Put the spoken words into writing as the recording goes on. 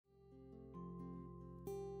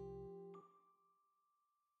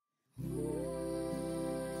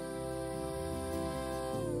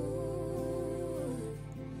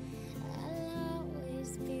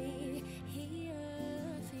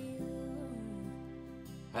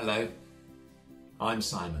Hello, I'm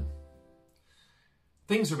Simon.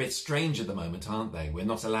 Things are a bit strange at the moment, aren't they? We're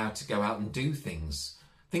not allowed to go out and do things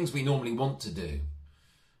we normally want to do.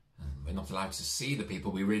 And we're not allowed to see the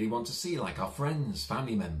people we really want to see, like our friends,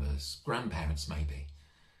 family members, grandparents maybe.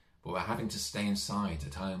 But we're having to stay inside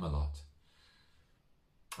at home a lot.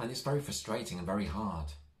 And it's very frustrating and very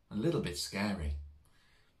hard, a little bit scary.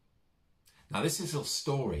 Now this little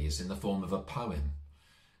story is in the form of a poem.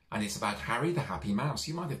 And it's about Harry the Happy Mouse.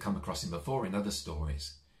 You might have come across him before in other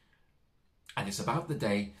stories. And it's about the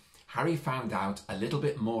day Harry found out a little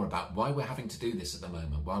bit more about why we're having to do this at the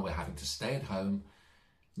moment, why we're having to stay at home,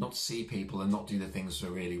 not see people and not do the things we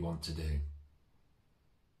really want to do.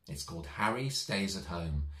 It's called Harry Stays at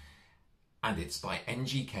Home, and it's by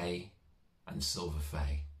n.g.k and Silver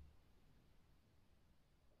Fay.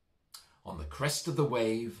 On the crest of the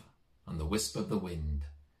wave and the wisp of the wind,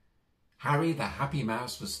 Harry the Happy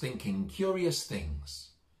Mouse was thinking curious things.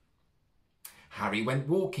 Harry went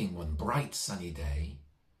walking one bright sunny day,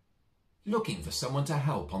 looking for someone to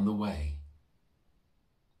help on the way.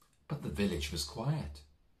 But the village was quiet,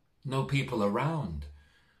 no people around,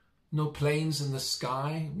 no planes in the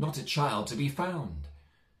sky, not a child to be found.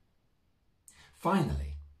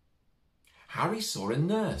 Finally, Harry saw a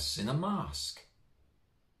nurse in a mask.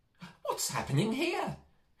 "What's happening here?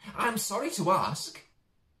 I'm sorry to ask."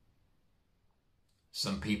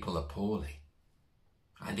 "Some people are poorly,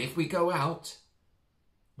 and if we go out,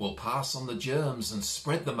 we'll pass on the germs and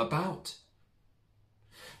spread them about."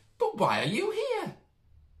 "But why are you here?"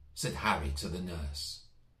 said Harry to the nurse.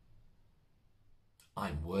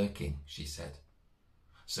 "I'm working," she said,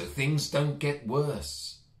 "so things don't get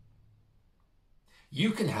worse."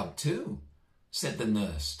 "You can help too," said the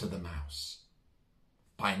nurse to the mouse,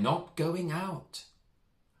 "by not going out.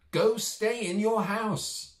 Go stay in your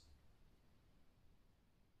house."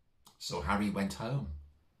 So Harry went home,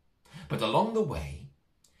 but along the way,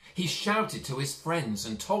 he shouted to his friends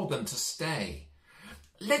and told them to stay.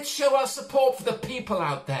 "Let's show our support for the people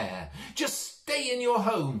out there. Just stay in your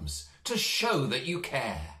homes to show that you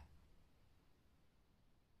care."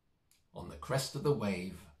 On the crest of the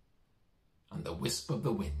wave and the wisp of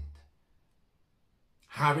the wind,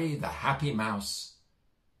 Harry the Happy Mouse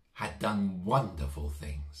had done wonderful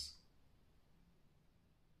things.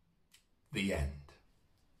 The end.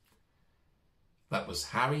 That was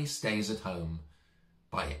Harry Stays at Home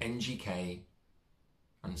by n.g.k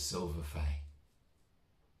and Silver Fay.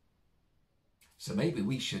 So maybe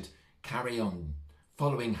we should carry on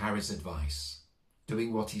following Harry's advice,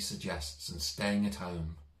 doing what he suggests and staying at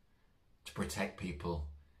home to protect people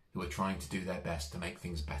who are trying to do their best to make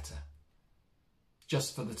things better,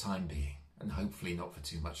 just for the time being, and hopefully not for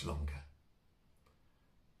too much longer.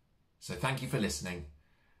 So thank you for listening.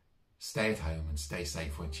 Stay at home and stay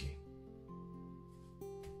safe, won't you?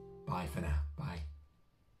 Bye for now. Bye.